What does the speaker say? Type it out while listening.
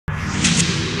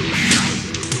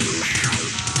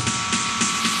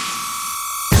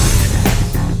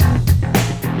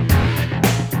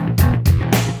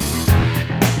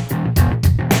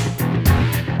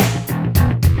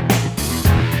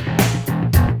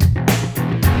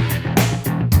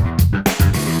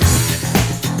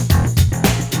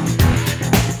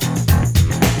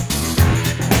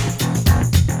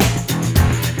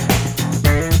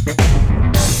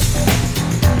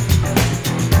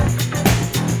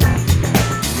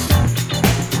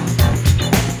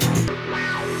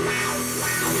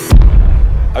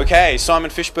Okay, Simon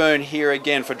Fishburn here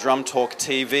again for Drum Talk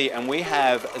TV, and we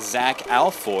have Zach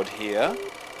Alford here,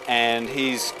 and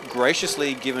he's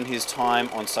graciously given his time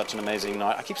on such an amazing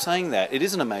night. I keep saying that. It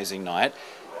is an amazing night.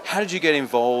 How did you get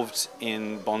involved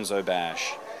in Bonzo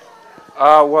Bash?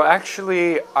 Well,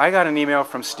 actually, I got an email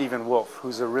from Stephen Wolf,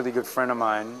 who's a really good friend of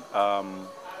mine,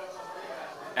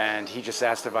 and he just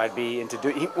asked if I'd be into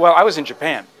doing. Well, I was in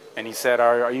Japan, and he said,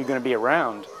 "Are you going to be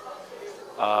around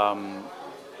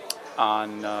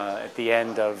at the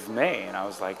end of May?" And I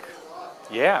was like,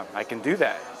 "Yeah, I can do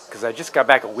that," because I just got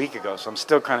back a week ago, so I'm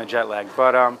still kind of jet lagged.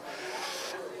 But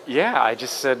yeah, I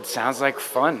just said, "Sounds like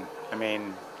fun." I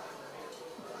mean,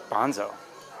 Bonzo.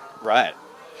 Right.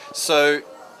 So,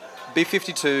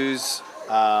 B-52s,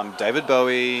 David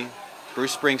Bowie,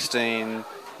 Bruce Springsteen.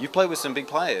 You've played with some big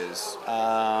players.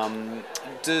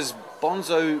 Does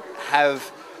Bonzo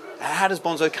have? How does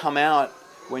Bonzo come out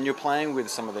when you're playing with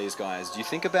some of these guys? Do you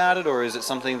think about it, or is it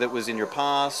something that was in your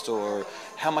past, or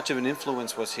how much of an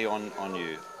influence was he on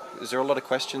you? Is there a lot of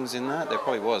questions in that? There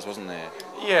probably wasn't there?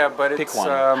 Yeah, but Pick it's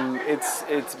one.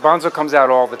 it's Bonzo comes out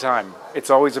all the time. It's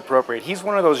always appropriate. He's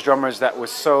one of those drummers that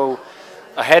was so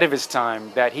ahead of his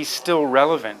time that he's still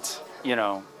relevant, you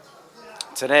know,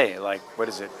 today. Like, what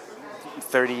is it,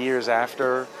 30 years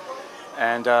after?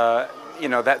 And, you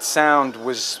know, that sound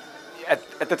was,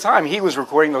 at the time he was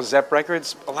recording those Zepp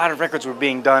records, a lot of records were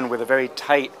being done with a very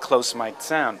tight, close mic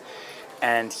sound.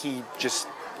 And he just,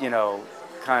 you know,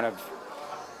 kind of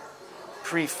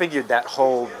prefigured that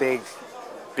whole big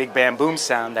bam boom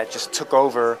sound that just took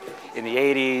over in the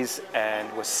 80s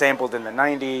and was sampled in the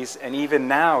 90s, and even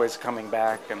now is coming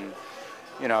back. And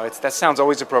you know, that sounds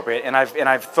always appropriate. And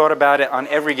I've thought about it on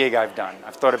every gig I've done.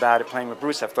 I've thought about it playing with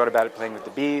Bruce. I've thought about it playing with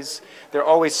the Bees. There are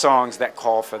always songs that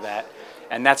call for that,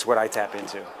 and that's what I tap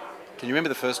into. Can you remember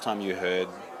the first time you heard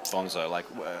Bonzo? Like,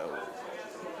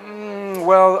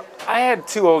 Well, I had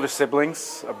two older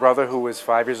siblings, a brother who was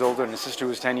 5 years older and a sister who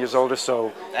was 10 years older,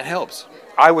 so that helps.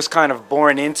 I was kind of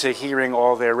born into hearing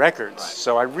all their records, right.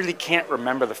 So I really can't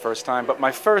remember the first time, but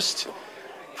my first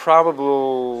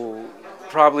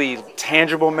probably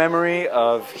tangible memory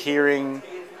of hearing,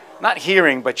 not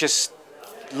hearing, but just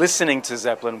listening to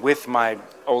Zeppelin with my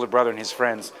older brother and his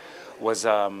friends was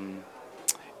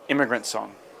Immigrant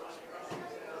Song.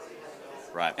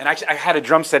 Right. And actually, I had a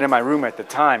drum set in my room at the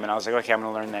time, and I was like, okay, I'm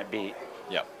going to learn that beat.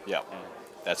 Yep. Yeah.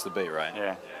 That's the beat, right?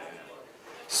 Yeah.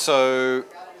 So,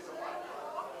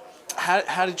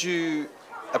 how did you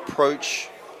approach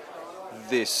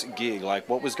this gig? Like,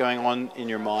 what was going on in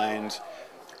your mind?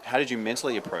 How did you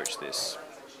mentally approach this?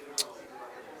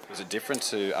 Was it different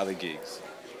to other gigs?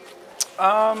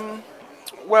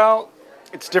 Well,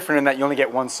 it's different in that you only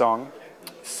get one song.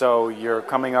 So you're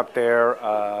coming up there,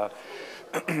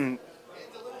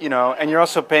 you know, and you're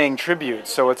also paying tribute.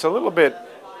 So it's a little bit,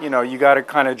 you know, you got to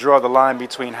kind of draw the line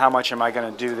between how much am I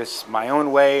going to do this my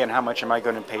own way and how much am I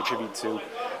going to pay tribute to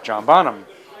John Bonham.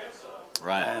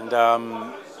 Right. And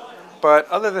but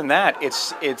other than that,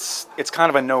 it's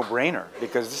kind of a no-brainer,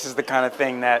 because this is the kind of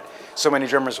thing that so many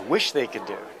drummers wish they could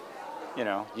do. You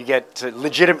know, you get to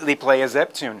legitimately play a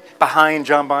Zepp tune behind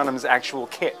John Bonham's actual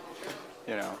kit.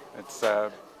 You know, it's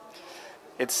a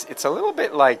little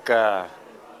bit like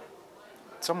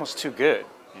it's almost too good.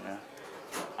 You know.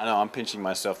 I know, I'm pinching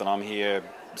myself that I'm here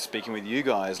speaking with you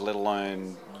guys, let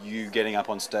alone you getting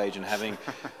up on stage and having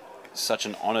such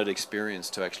an honoured experience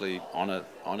to actually honour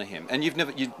him. And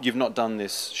you've not done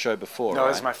this show before, No, right?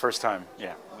 This is my first time.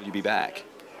 Yeah. Will you be back?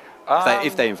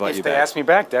 If they invite you back. If they ask me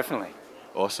back, definitely.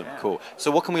 Awesome, Yeah. Cool. So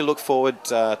what can we look forward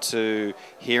to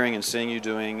hearing and seeing you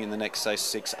doing in the next, say,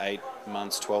 6, 8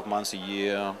 months, 12 months, a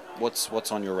year?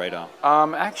 What's on your radar?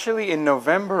 Actually, in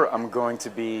November, I'm going to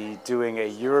be doing a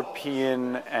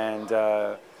European and /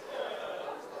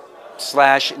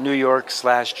 New /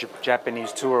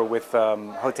 Japanese tour with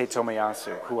Hote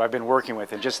Tomoyasu, who I've been working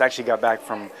with and just actually got back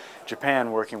from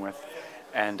Japan working with.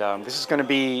 And this is going to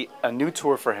be a new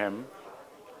tour for him.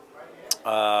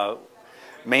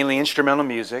 Mainly instrumental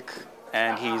music,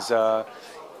 and he's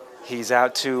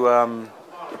out to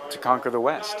conquer the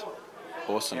West.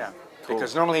 Awesome. Yeah. Cool.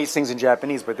 Because normally he sings in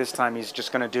Japanese, but this time he's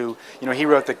just going to do, you know, he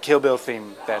wrote the Kill Bill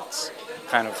theme that's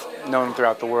kind of known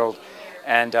throughout the world,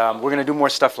 and we're going to do more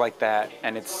stuff like that.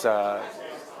 And it's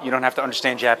you don't have to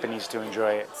understand Japanese to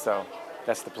enjoy it, so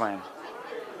that's the plan.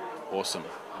 Awesome.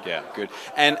 Yeah, good.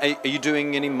 And are you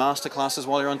doing any master classes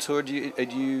while you're on tour? Do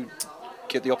you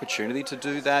get the opportunity to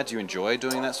do that? Do you enjoy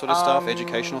doing that sort of stuff,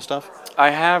 educational stuff? I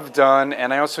have done,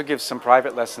 and I also give some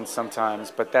private lessons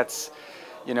sometimes, but that's,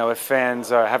 you know, if fans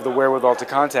have the wherewithal to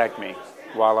contact me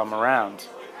while I'm around.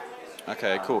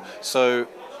 Okay, cool. So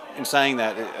in saying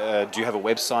that, do you have a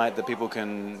website that people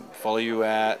can follow you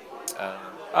at?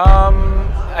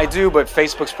 I do, but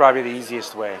Facebook's probably the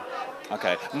easiest way.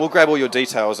 Okay, and we'll grab all your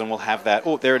details and we'll have that.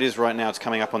 Oh, there it is right now. It's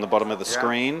coming up on the bottom of the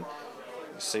screen.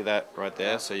 See that right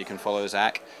there, so you can follow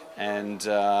Zach. And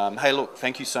hey, look,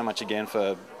 thank you so much again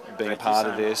for being a part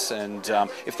of this. And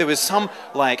if there was some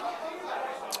like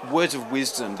words of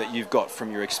wisdom that you've got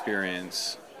from your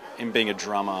experience in being a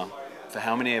drummer for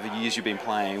how many ever years you've been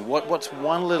playing, what's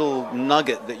one little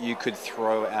nugget that you could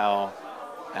throw our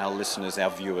listeners, our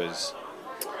viewers?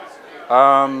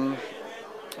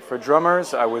 For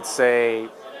drummers, I would say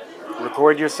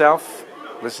record yourself,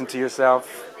 listen to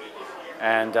yourself,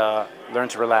 and learn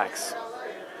to relax.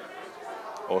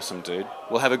 Awesome, dude.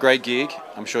 We'll have a great gig.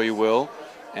 I'm sure you will.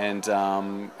 And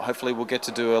hopefully we'll get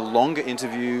to do a longer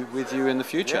interview with you in the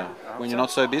future when you're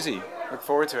not so busy. Look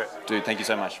forward to it. Dude, thank you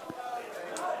so much.